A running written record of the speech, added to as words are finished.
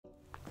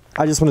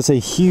I just want to say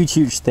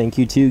huge thank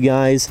you to you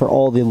guys for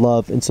all the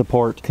love and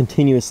support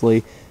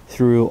continuously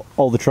through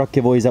all the truck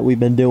giveaways that we've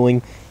been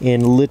doing,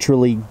 and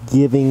literally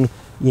giving,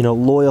 you know,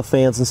 loyal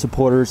fans and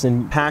supporters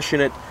and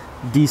passionate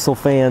diesel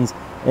fans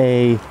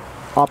a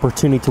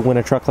opportunity to win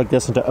a truck like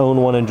this and to own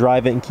one and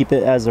drive it and keep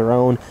it as their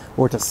own,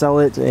 or to sell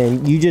it.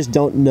 And you just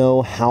don't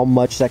know how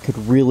much that could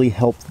really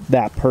help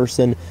that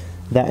person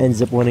that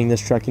ends up winning this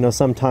truck. You know,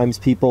 sometimes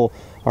people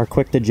are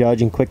quick to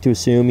judge and quick to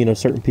assume, you know,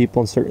 certain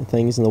people and certain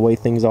things and the way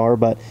things are,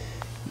 but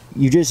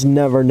you just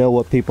never know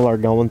what people are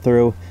going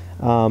through.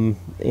 And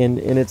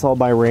it's all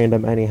by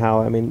random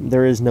anyhow. I mean,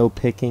 there is no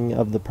picking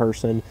of the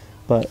person,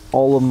 but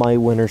all of my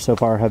winners so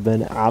far have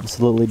been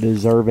absolutely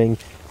deserving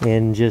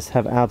and just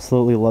have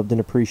absolutely loved and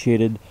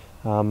appreciated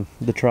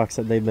the trucks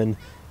that they've been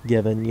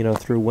given, you know,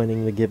 through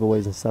winning the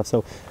giveaways and stuff.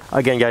 So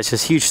again, guys,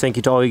 just huge thank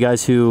you to all you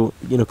guys who,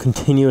 you know,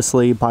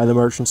 continuously buy the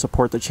merch and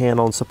support the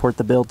channel and support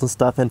the builds and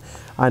stuff. And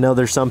I know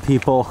there's some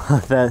people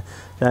that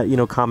you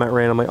know, comment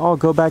randomly, oh,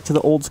 go back to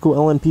the old school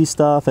LNP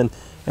stuff, and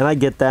I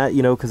get that,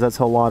 you know, because that's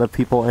how a lot of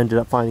people ended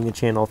up finding the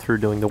channel, through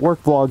doing the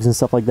work vlogs and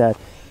stuff like that.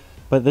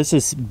 But this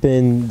has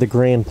been the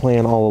grand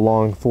plan all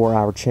along for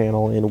our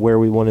channel and where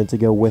we wanted to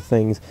go with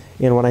things.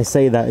 And when I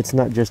say that, it's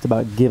not just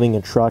about giving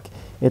a truck,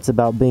 it's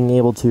about being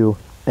able to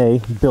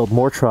build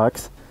more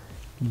trucks,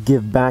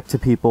 give back to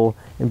people,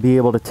 and be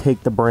able to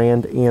take the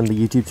brand and the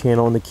YouTube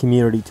channel and the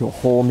community to a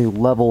whole new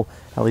level,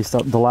 at least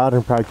the Loud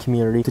and Proud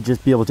community, to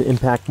just be able to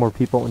impact more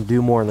people and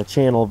do more on the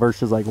channel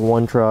versus like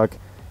one truck,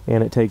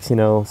 and it takes, you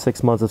know,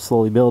 6 months of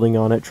slowly building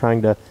on it,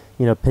 trying to,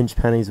 you know, pinch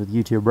pennies with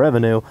YouTube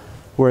revenue.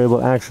 We're able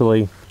to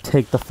actually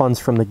take the funds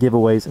from the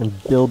giveaways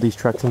and build these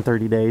trucks in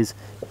 30 days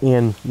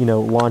and, you know,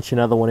 launch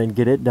another one and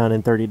get it done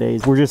in 30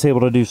 days. We're just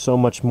able to do so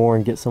much more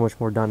and get so much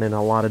more done in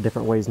a lot of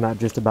different ways, not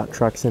just about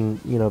trucks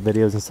and, you know,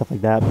 videos and stuff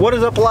like that. What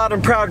is up, Loud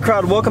and Proud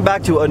crowd? Welcome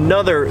back to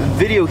another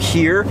video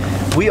here.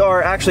 We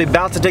are actually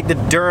about to take the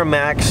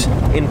Duramax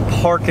and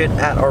park it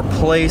at our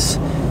place.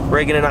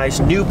 We're getting a nice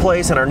new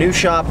place in our new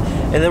shop,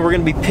 and then we're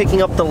going to be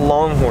picking up the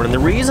LongHorn. And the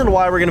reason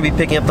why we're going to be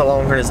picking up the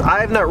LongHorn is I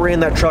have not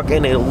ran that truck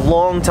in a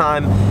long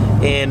time,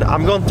 and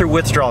I'm going through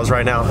withdrawals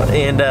right now,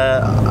 and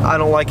I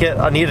don't like it.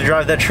 I need to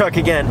drive that truck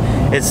again.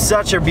 It's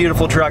such a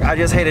beautiful truck. I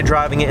just hated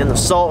driving it in the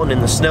salt and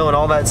in the snow and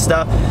all that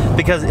stuff,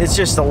 because it's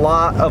just a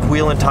lot of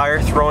wheel and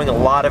tire throwing a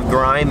lot of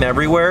grime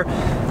everywhere.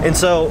 And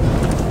so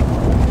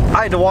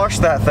I had to wash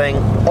that thing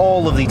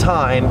all of the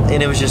time,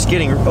 and it was just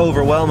getting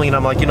overwhelming. And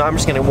I'm like, you know, I'm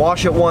just gonna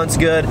wash it once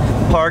good,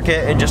 park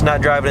it, and just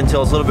not drive it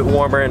until it's a little bit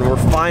warmer. And we're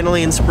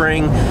finally in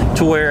spring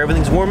to where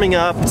everything's warming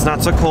up. It's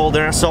not so cold.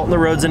 They're not salting the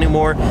roads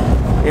anymore,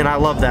 and I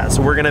love that.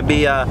 So we're gonna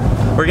be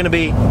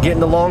getting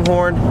the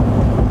LongHorn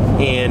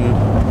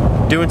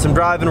and doing some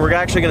driving. We're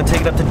actually gonna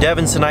take it up to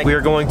Devon's tonight. We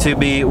are going to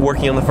be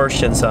working on the first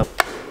gen sub.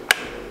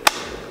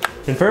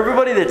 And for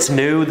everybody that's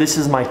new, this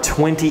is my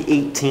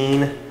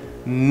 2018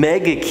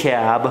 Mega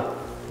Cab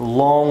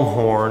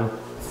LongHorn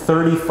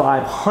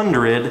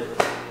 3500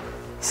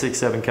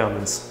 6.7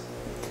 Cummins.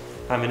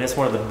 I mean, it's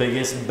one of the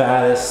biggest,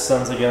 baddest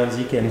sons of guns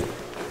you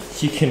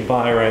can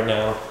buy right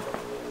now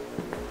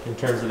in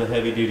terms of the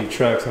heavy duty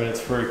trucks. I mean, it's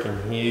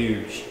freaking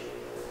huge.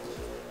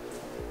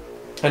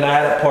 And I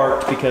had it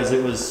parked because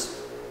it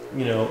was,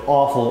 you know,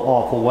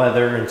 awful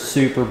weather and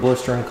super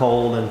blistering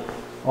cold and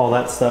all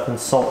that stuff, and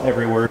salt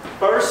everywhere.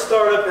 First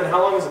startup, and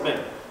how long has it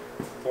been?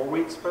 4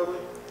 weeks probably?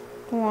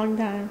 A long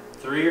time.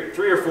 Three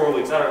or 4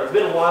 weeks. I don't know. It's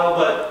been a while,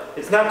 but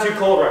it's not too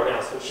cold right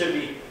now, so it should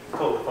be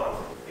totally fun.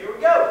 Here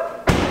we go.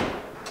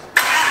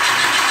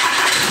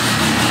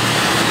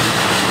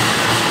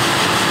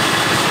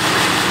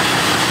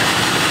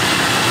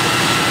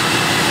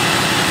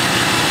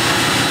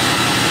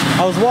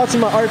 I was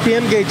watching my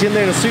RPM gauge in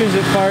there, and as soon as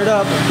it fired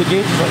up, the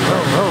gauge was like,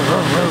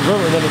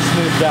 and then it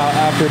smoothed out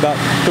after about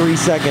 3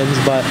 seconds.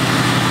 But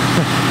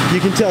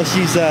you can tell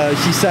she's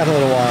sat a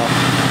little while.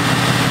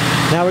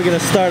 Now we're gonna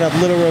start up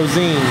Little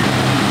Rosine.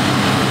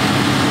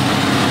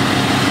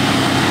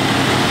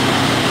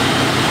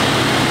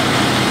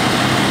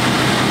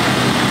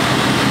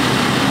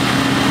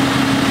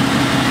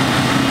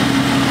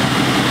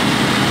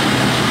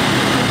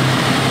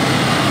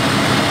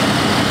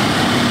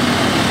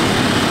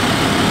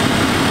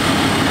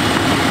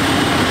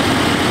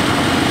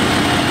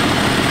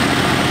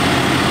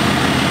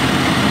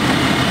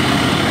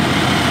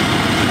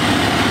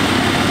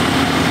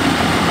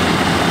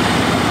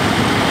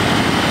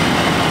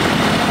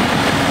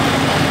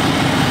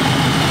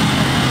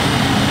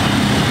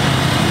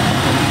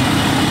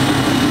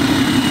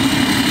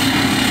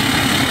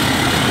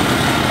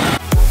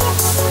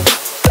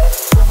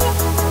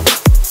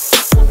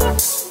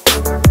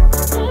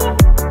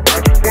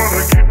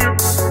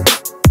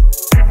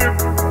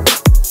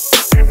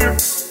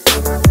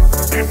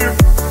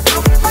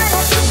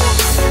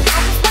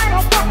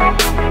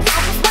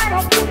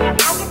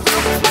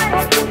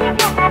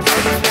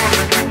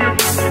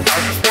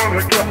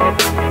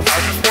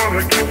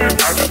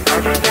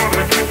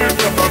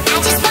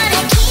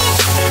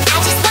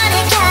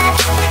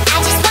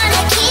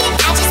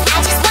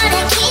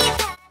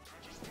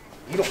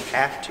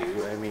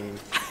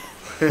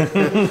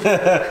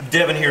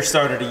 Devin here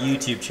started a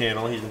YouTube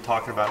channel. He's been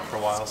talking about it for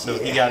a while, so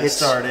he got it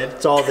started.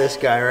 It's all this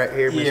guy right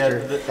here,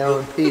 Mr.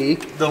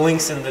 LMP. The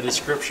link's in the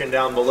description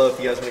down below if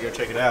you guys want to go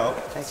check it out.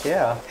 Heck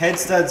yeah. Head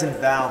studs and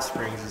valve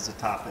springs is the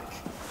topic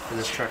for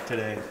this truck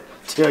today.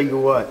 Tell you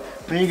what,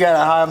 when you got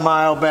a high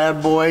mile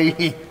bad boy,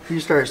 you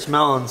start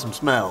smelling some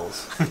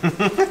smells.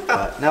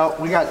 No,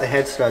 we got the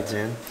head studs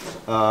in.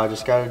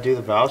 Just got to do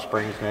the valve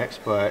springs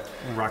next, but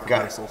rocker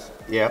pedestals.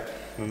 Yep,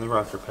 and the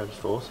rocker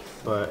pedestals.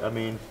 But I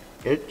mean,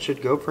 it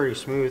should go pretty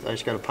smooth. I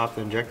just got to pop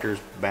the injectors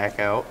back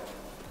out.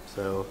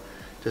 So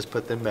just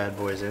put them bad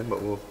boys in,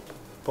 but we'll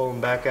pull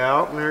them back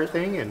out and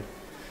everything, and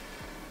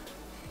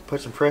put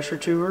some pressure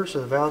to her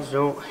so the valves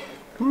don't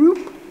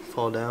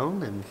fall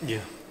down. And yeah,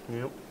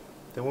 yep.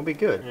 Then we'll be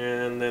good.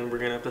 And then we're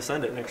gonna have to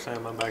send it next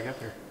time I'm back up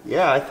here.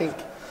 Yeah, I think.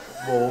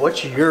 Well,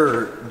 what's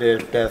your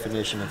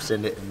definition of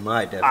send it in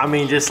my definition? I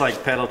mean, just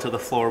like pedal to the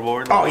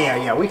floorboard. Oh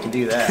yeah, we can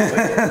do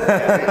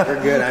that.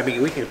 We're good. I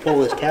mean, we can pull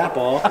this cap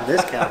off and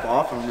this cap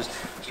off and just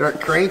start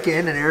cranking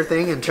and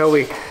everything until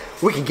we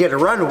can get a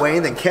runaway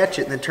and then catch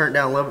it and then turn it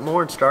down a little bit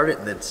more and start it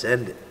and then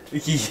send it.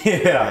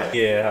 Yeah,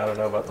 I don't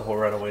know about the whole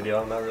runaway deal.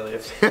 I'm not really.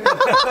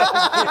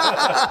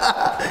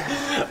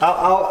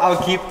 I'll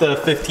keep the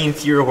 15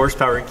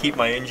 horsepower and keep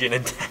my engine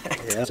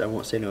intact. Yeah, I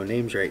won't say no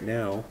names right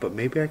now, but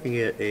maybe I can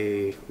get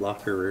a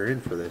locker rear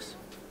end for this.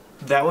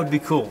 That would be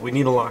cool. We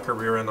need a locker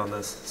rear end on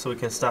this so we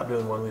can stop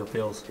doing one wheel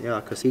peels. Yeah,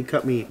 because he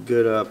cut me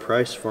good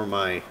price for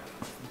my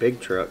big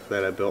truck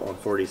that I built on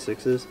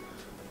 46s.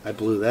 I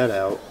blew that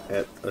out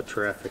at a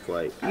traffic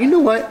light. You know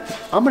what?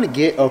 I'm gonna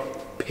get a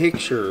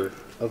picture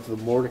of the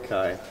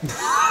Mordecai,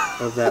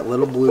 of that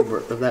little blue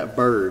bird, of that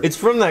bird. It's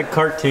from that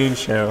cartoon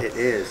show. It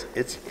is.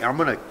 I'm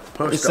gonna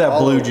post it's it that all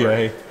blue over.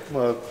 jay. I'm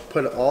gonna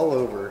put it all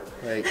over,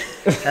 like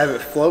have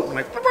it floating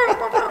like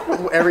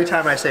every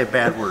time I say a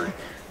bad word.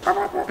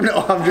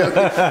 No, I'm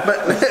joking.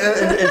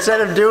 But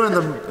instead of doing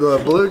the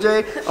blue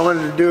jay, I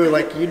wanted to do it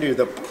like you do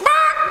the.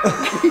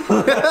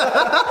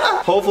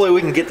 Hopefully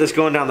we can get this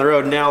going down the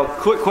road. Now,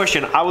 quick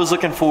question. I was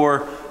looking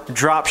for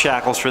drop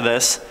shackles for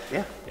this.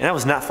 Yeah. And I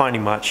was not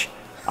finding much.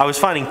 I was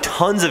finding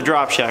tons of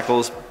drop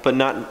shackles, but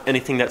not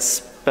anything that's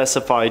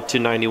specified to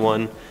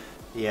 91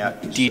 yeah,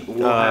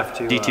 we'll have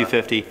to,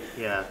 D250.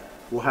 Yeah,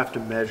 we'll have to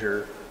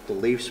measure the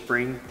leaf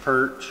spring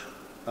perch,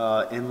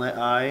 inlet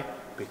eye,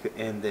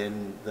 and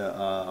then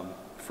the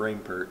frame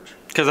perch.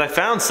 Because I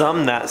found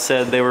some that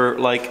said they were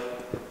like,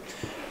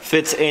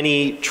 fits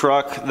any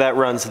truck that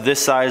runs this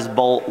size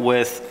bolt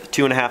with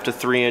 2.5 to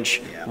 3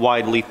 inch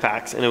wide leaf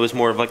packs, and it was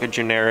more of like a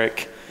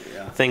generic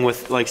thing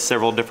with like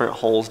several different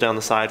holes down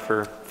the side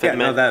for fitment.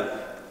 Yeah, no,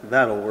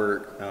 that'll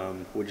work.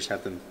 We just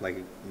have to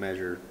like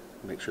measure,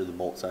 make sure the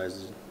bolt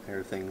sizes,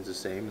 everything's the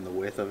same, and the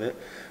width of it.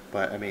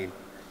 But I mean,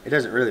 it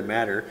doesn't really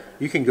matter.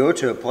 You can go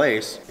to a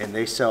place and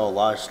they sell a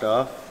lot of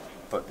stuff,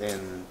 but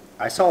then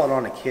I saw it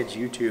on a kid's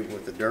YouTube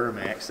with the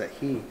Duramax that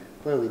he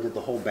literally did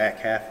the whole back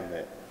half of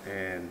it,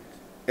 and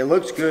it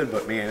looks good,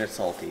 but man, it's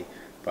salty.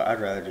 But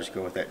I'd rather just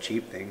go with that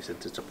cheap thing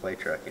since it's a play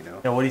truck, you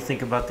know? Now, what do you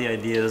think about the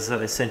ideas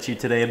that I sent you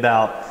today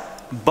about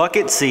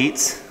bucket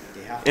seats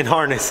and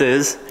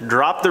harnesses,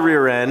 drop the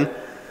rear end,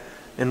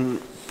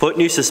 and put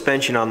new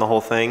suspension on the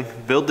whole thing,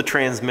 build the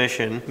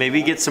transmission,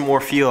 maybe get some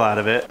more fuel out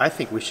of it? I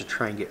think we should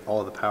try and get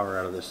all the power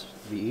out of this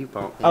VE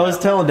pump. I was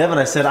telling Devin,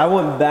 I said, I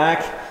went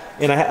back,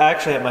 and I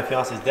actually had my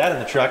fiance's dad in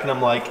the truck, and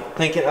I'm like,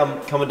 thinking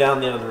I'm coming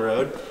down the end of the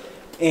road,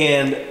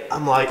 and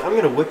I'm like, I'm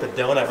gonna whip a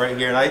donut right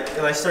here, and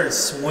I started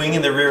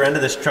swinging the rear end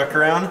of this truck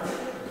around,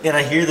 and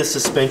I hear the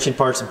suspension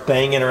parts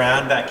banging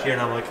around back here,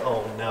 and I'm like,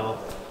 oh no.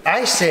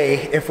 I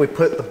say if we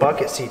put the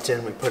bucket seats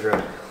in, we put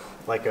a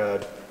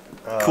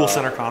cool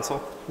center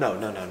console. No.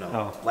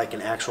 Oh. Like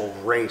an actual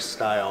race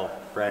style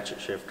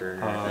ratchet shifter.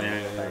 And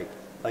yeah.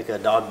 Like a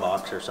dog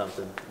box or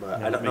something. But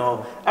Yeah, I don't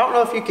know. I don't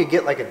know if you could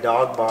get like a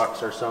dog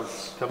box or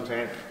something. Comes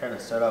kind of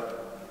set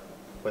up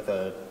with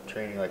a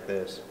tranny like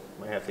this.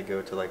 Might have to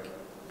go to like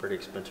pretty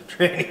expensive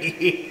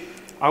tranny.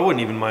 I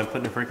wouldn't even mind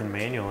putting a freaking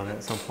manual in it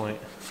at some point.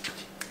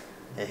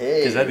 Hey.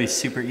 Because that'd be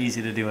super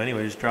easy to do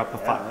anyway. Just drop a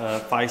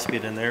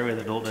 5-speed in there with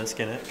a dual disc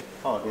in it.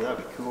 Oh, dude, that'd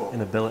be cool.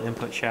 And a billet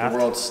input shaft. The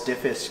world's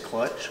stiffest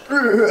clutch.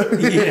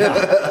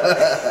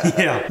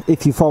 Yeah.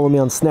 If you follow me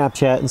on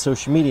Snapchat and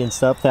social media and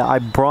stuff, that I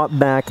brought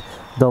back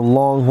the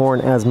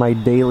LongHorn as my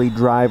daily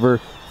driver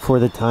for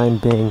the time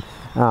being.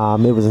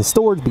 It was in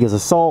storage because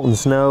of salt and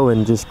snow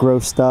and just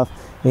gross stuff.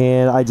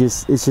 And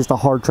it's just a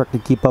hard truck to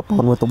keep up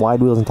on with the wide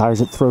wheels and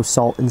tires. It throws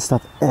salt and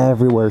stuff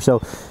everywhere. So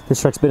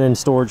this truck's been in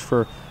storage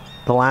for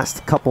the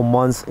last couple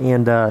months,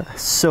 and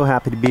so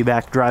happy to be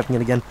back driving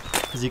it again.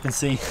 As you can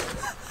see,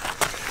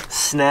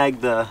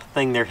 snagged the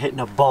thing there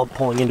hitting a bump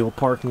pulling into a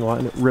parking lot,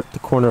 and it ripped the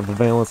corner of the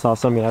valence off,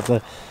 so I'm gonna have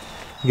to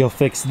go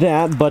fix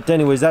that. But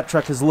anyways, that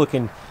truck is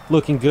looking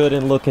good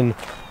and looking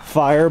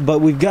fire. But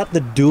we've got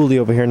the dually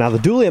over here. Now the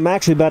dually, I'm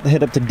actually about to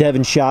head up to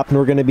Devin's shop, and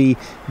we're gonna be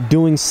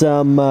doing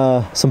some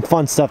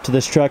fun stuff to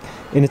this truck,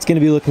 and it's gonna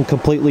be looking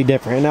completely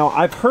different. Now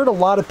I've heard a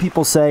lot of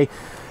people say,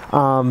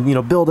 you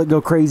know, build it,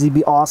 go crazy,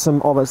 be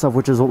awesome, all that stuff,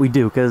 which is what we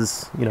do,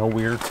 because, you know,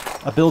 we're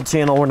a build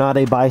channel. We're not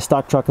a buy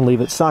stock truck and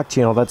leave it stock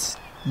channel.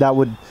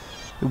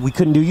 We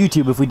couldn't do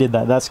YouTube if we did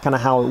that. That's kind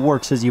of how it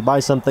works, is you buy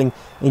something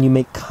and you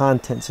make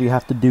content, so you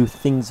have to do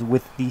things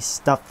with the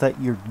stuff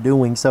that you're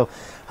doing. So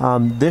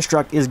this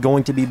truck is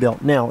going to be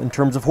built. Now, in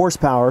terms of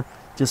horsepower,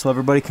 just so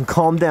everybody can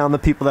calm down, the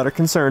people that are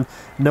concerned,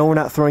 no, we're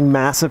not throwing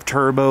massive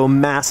turbo,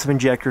 massive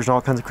injectors, and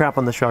all kinds of crap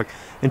on the truck.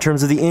 In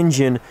terms of the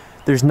engine,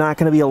 there's not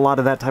going to be a lot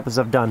of that type of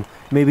stuff done.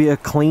 Maybe a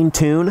clean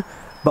tune,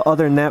 but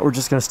other than that, we're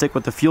just going to stick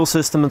with the fuel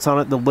system that's on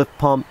it, the lift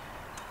pump,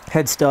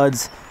 head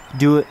studs,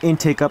 do an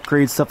intake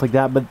upgrade, stuff like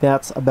that, but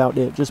that's about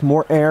it. Just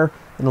more air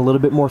and a little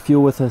bit more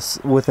fuel with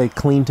a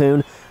clean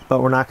tune,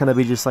 but we're not going to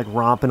be just like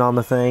romping on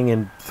the thing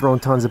and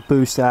throwing tons of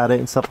boost at it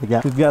and stuff like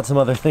that. We've got some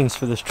other things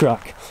for this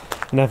truck.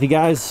 Now, if you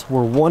guys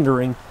were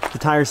wondering the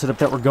tire setup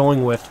that we're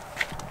going with,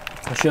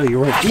 I'll show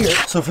you right here.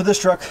 So for this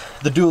truck,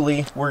 the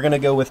dually, we're going to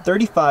go with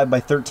 35 by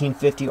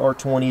 1350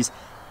 R20s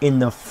in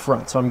the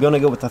front. So I'm going to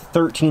go with a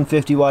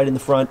 1350 wide in the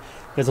front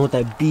because I want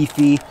that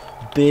beefy,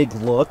 big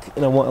look,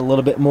 and I want a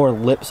little bit more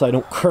lip so I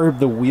don't curve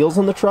the wheels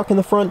on the truck in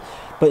the front.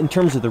 But in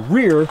terms of the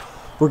rear,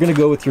 we're going to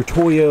go with your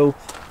Toyo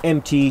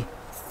MT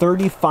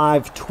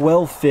 35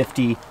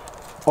 1250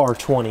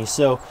 R20.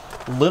 So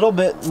a little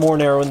bit more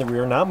narrow in the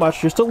rear, not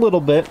much, just a little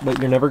bit, but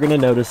you're never going to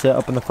notice it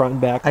up in the front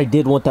and back. I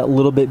did want that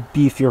little bit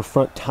beefier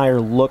front tire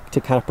look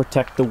to kind of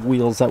protect the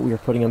wheels that we are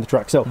putting on the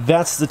truck. So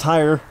that's the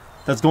tire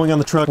that's going on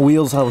the truck.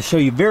 Wheels I will show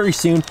you very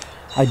soon.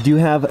 I do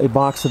have a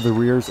box of the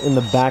rears in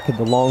the back of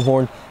the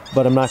LongHorn,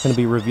 but I'm not going to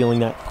be revealing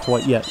that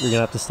quite yet. You're going to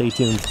have to stay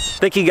tuned.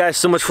 Thank you guys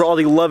so much for all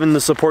the love and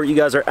the support. You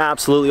guys are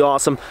absolutely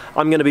awesome.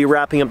 I'm going to be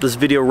wrapping up this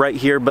video right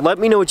here, but let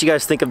me know what you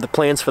guys think of the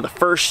plans for the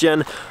first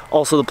gen,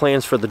 also the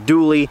plans for the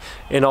dually,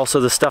 and also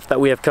the stuff that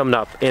we have coming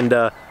up.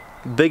 And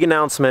big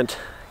announcement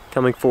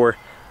coming for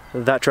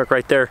that truck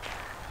right there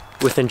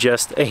within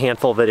just a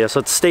handful of videos.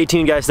 So stay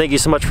tuned, guys. Thank you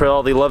so much for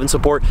all the love and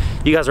support.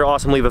 You guys are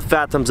awesome. Leave a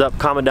fat thumbs up,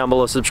 comment down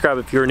below, subscribe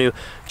if you're new,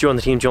 join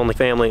the team, join the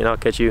family, and I'll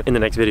catch you in the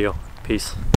next video. Peace.